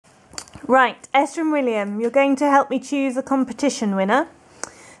Right, Esther and William, you're going to help me choose a competition winner.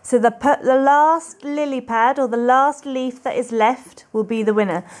 So the last lily pad or the last leaf that is left will be the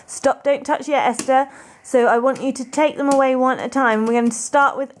winner. Stop, don't touch yet, Esther. So I want you to take them away one at a time. We're going to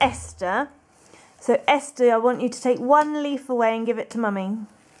start with Esther. So Esther, I want you to take one leaf away and give it to Mummy.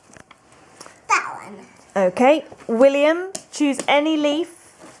 That one. Okay, William, choose any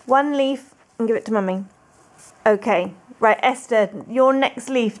leaf, one leaf, and give it to Mummy. Okay, right, Esther, your next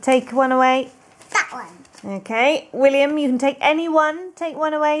leaf, take one away. That one. Okay, William, you can take take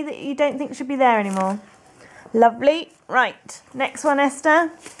one away that you don't think should be there anymore. Lovely. Right, next one,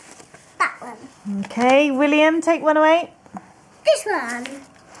 Esther. That one. Okay, William, take one away. This one.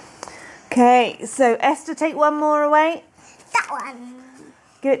 Okay, so Esther, take one more away. That one.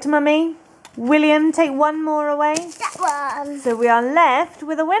 Give it to Mummy. William, take one more away. That one. So we are left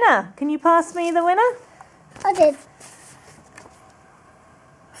with a winner. Can you pass me the winner? I did.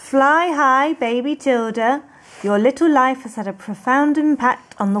 Fly high, baby Tilda. Your little life has had a profound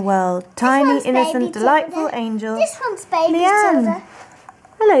impact on the world. Tiny, innocent, delightful angel. This one's baby Leanne. Tilda.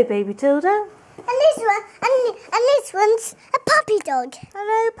 Hello, baby Tilda. And this one, and this one's a puppy dog.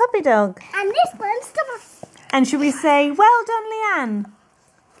 Hello, puppy dog. And this one's the... And should we say, well done, Leanne?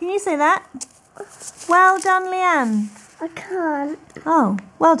 Can you say that? Well done, Leanne. I can't. Oh,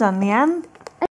 well done, Leanne.